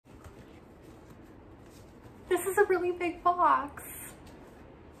This is a really big box.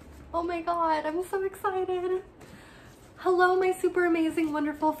 Oh my God, I'm so excited. Hello, my super amazing,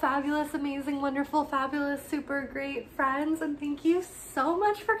 wonderful, fabulous, amazing, wonderful, fabulous, super great friends, and thank you so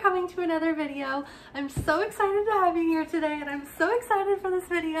much for coming to another video. I'm so excited to have you here today, and I'm so excited for this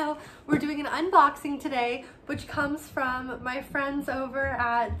video. We're doing an unboxing today, which comes from my friends over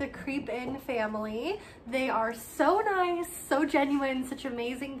at the Creep In family. They are so nice, so genuine, such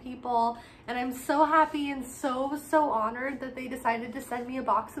amazing people, and I'm so happy and so honored that they decided to send me a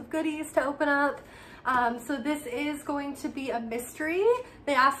box of goodies to open up. So this is going to be a mystery.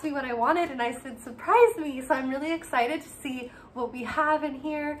 They asked me what I wanted and I said, surprise me. So I'm really excited to see what we have in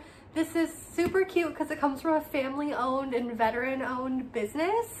here. This is super cute because it comes from a family owned and veteran owned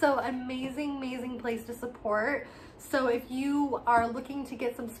business. So amazing, amazing place to support. So if you are looking to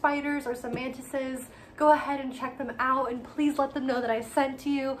get some spiders or some mantises, go ahead and check them out and please let them know that I sent to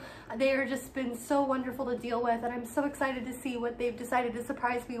you. They are just been so wonderful to deal with and I'm so excited to see what they've decided to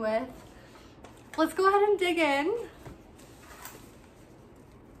surprise me with. Let's go ahead and dig in.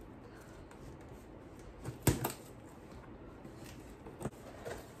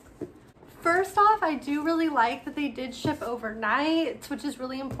 First off, I do really like that they did ship overnight, which is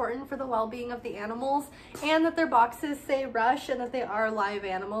really important for the well-being of the animals, and that their boxes say Rush and that they are live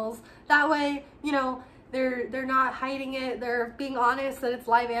animals. That way, you know, they're not hiding it. They're being honest that it's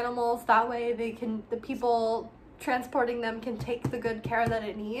live animals. That way the people transporting them can take the good care that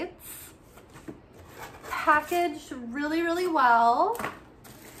it needs. Packaged really well.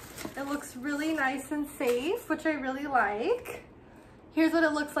 It looks really nice and safe, which I really like. Here's what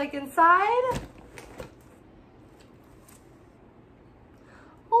it looks like inside.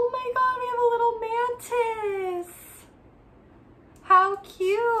 Oh my God, we have a little mantis. How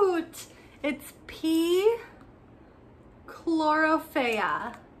cute. It's P.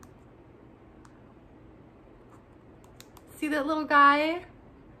 chlorophaea. See that little guy?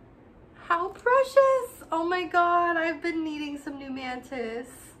 How precious! Oh my God, I've been needing some new mantis.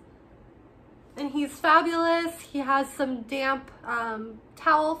 And he's fabulous. He has some damp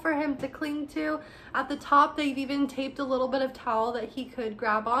towel for him to cling to. At the top, they've even taped a little bit of towel that he could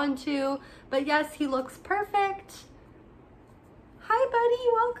grab onto. But yes, he looks perfect. Hi, buddy,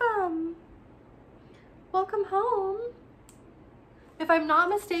 welcome. Welcome home. If I'm not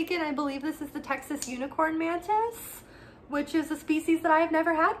mistaken, I believe this is the Texas unicorn mantis, which is a species that I've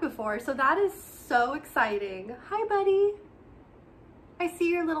never had before. So that is so exciting. Hi, buddy. I see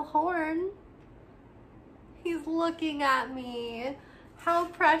your little horn. He's looking at me. How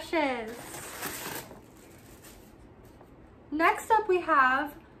precious. Next up we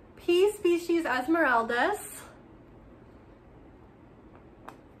have P. species esmeraldus.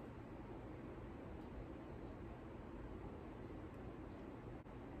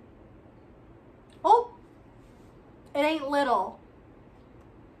 Oh, it ain't little.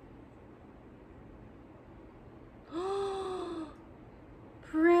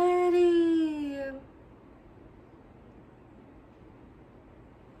 Pretty.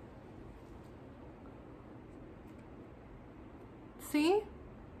 See?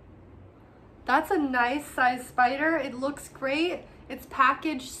 That's a nice size spider. It looks great. It's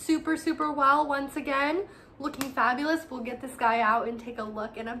packaged super well once again. Looking fabulous. We'll get this guy out and take a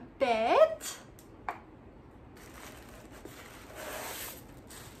look in a bit.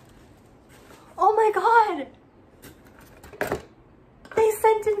 Oh my God! They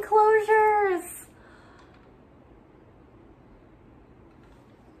sent enclosures!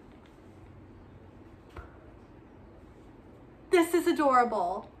 This is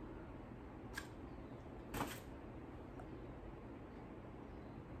adorable.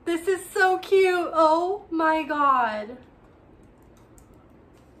 This is so cute. Oh my God.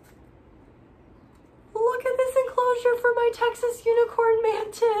 Look at this enclosure for my Texas unicorn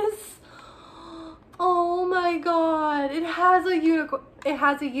mantis. Oh my God, it has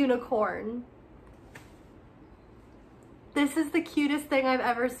a unicorn. This is the cutest thing I've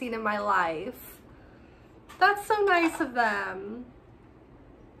ever seen in my life. That's so nice of them.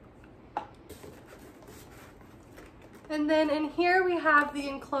 And then in here we have the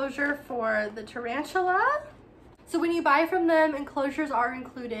enclosure for the tarantula. So when you buy from them, enclosures are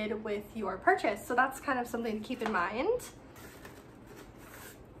included with your purchase. So that's kind of something to keep in mind.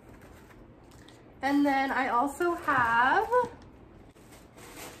 And then I also have,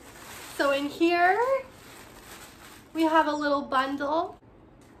 so in here, we have a little bundle.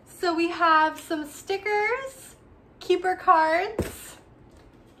 So we have some stickers, keeper cards,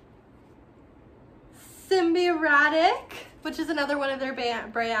 Symbiotic, which is another one of their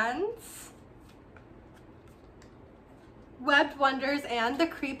brands, Webbed Wonders, and the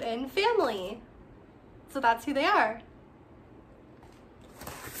Creep In family. So that's who they are.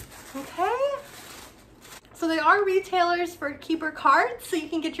 Okay. So they are retailers for keeper cards, so you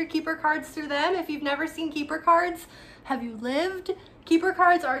can get your keeper cards through them. If you've never seen keeper cards, have you lived? Keeper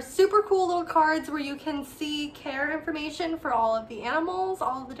cards are super cool little cards where you can see care information for all of the animals,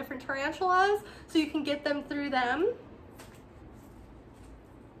 all of the different tarantulas, so you can get them through them.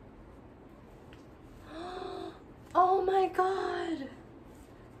 Oh my God.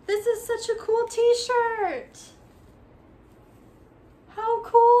 This is such a cool t-shirt. How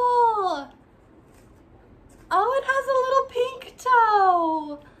cool. Oh, it has a little pink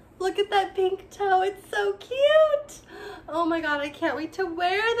toe. Look at that pink toe. It's so cute. Oh my God, I can't wait to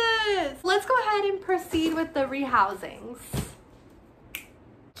wear this. Let's go ahead and proceed with the rehousings.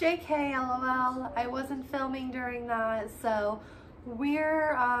 JK, LOL. I wasn't filming during that, so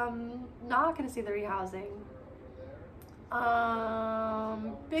we're not gonna see the rehousing.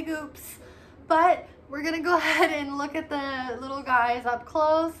 Big oops. But we're gonna go ahead and look at the little guys up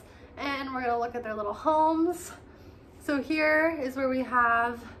close, and we're gonna look at their little homes. So here is where we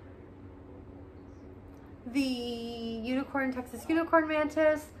have the unicorn, Texas unicorn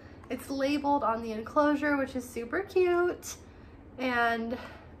mantis. It's labeled on the enclosure, which is super cute. And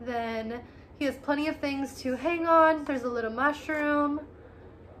then he has plenty of things to hang on. There's a little mushroom,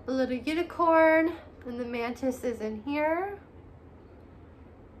 a little unicorn, and the mantis is in here.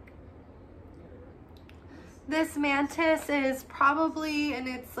 This mantis is probably in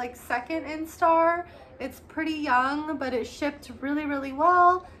its like second instar. It's pretty young, but it shipped really, really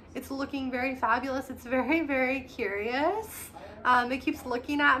well. It's looking very fabulous. It's very, very curious. It keeps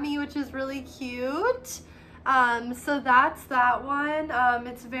looking at me, which is really cute. So that's that one.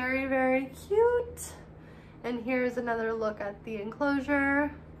 It's very, very cute. And here's another look at the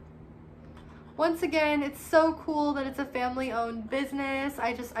enclosure. Once again, it's so cool that it's a family-owned business.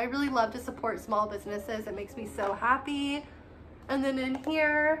 I really love to support small businesses. It makes me so happy. And then in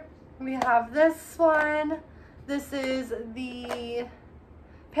here, we have this one. This is the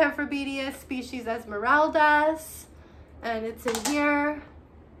Pamphobedia species Esmeraldas, and it's in here.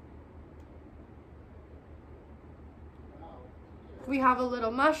 We have a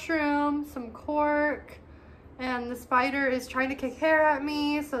little mushroom, some cork, and the spider is trying to kick hair at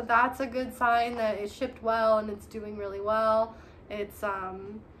me, so that's a good sign that it shipped well and it's doing really well. It's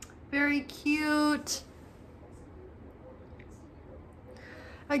very cute.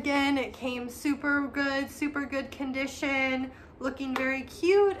 Again, it came super good condition, looking very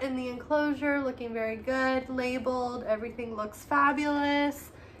cute in the enclosure, looking very good, labeled, everything looks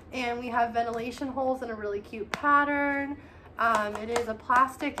fabulous. And we have ventilation holes in a really cute pattern. It is a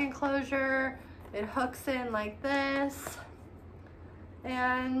plastic enclosure. It hooks in like this.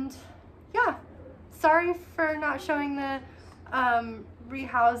 And yeah, sorry for not showing the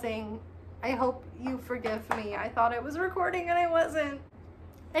rehousing. I hope you forgive me. I thought it was recording and it wasn't.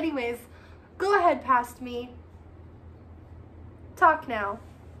 Anyways, go ahead past me. Talk now.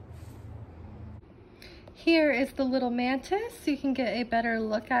 Here is the little mantis, so you can get a better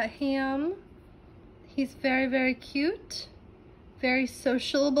look at him. He's very, very cute, very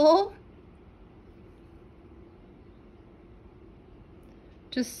sociable.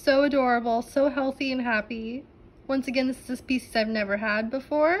 Just so adorable, so healthy and happy. Once again, this is a species I've never had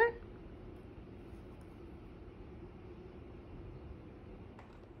before.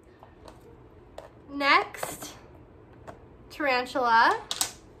 Next, tarantula.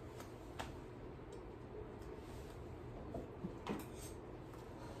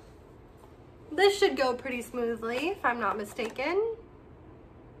 This should go pretty smoothly, if I'm not mistaken.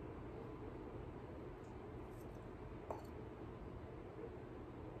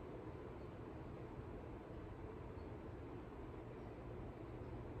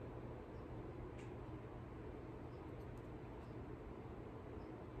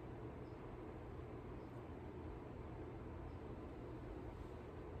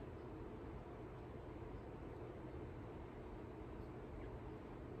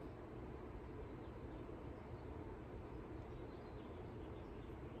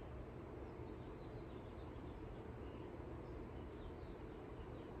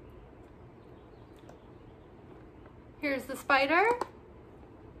 Here's the spider.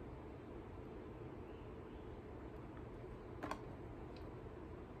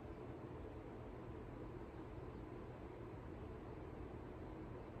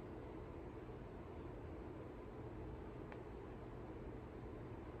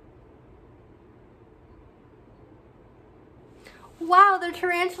 Wow, the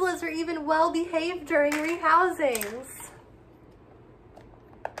tarantulas are even well behaved during rehousings.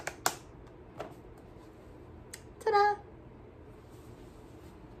 Ta-da!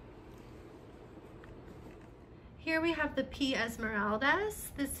 Here we have the P. esmeraldas.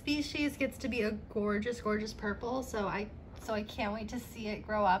 This species gets to be a gorgeous, gorgeous purple, so I can't wait to see it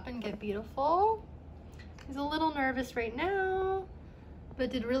grow up and get beautiful. He's a little nervous right now, but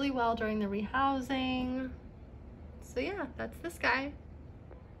did really well during the rehousing. So yeah, that's this guy.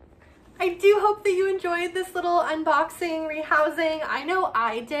 I do hope that you enjoyed this little unboxing, rehousing. I know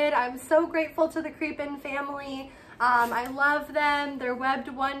I did. I'm so grateful to the Creepin family. I love them. They're webbed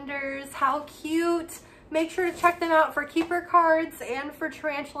wonders. How cute. Make sure to check them out for keeper cards and for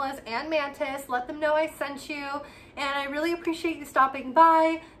tarantulas and mantis. Let them know I sent you. And I really appreciate you stopping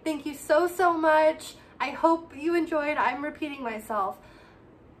by. Thank you so, so much. I hope you enjoyed. I'm repeating myself.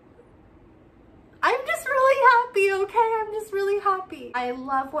 I'm just really happy, okay? I'm just really happy. I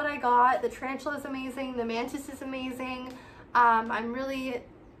love what I got. The tarantula is amazing. The mantis is amazing. I'm really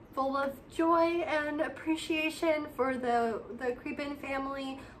full of joy and appreciation for the Creepin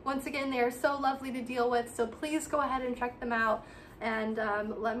family. Once again, they are so lovely to deal with, so please go ahead and check them out and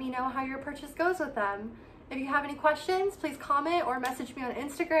let me know how your purchase goes with them. If you have any questions, please comment or message me on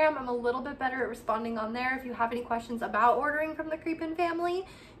Instagram. I'm a little bit better at responding on there. If you have any questions about ordering from the Creepin family,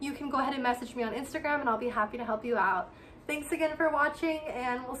 you can go ahead and message me on Instagram and I'll be happy to help you out. Thanks again for watching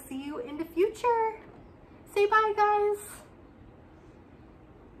and we'll see you in the future. Say bye, guys.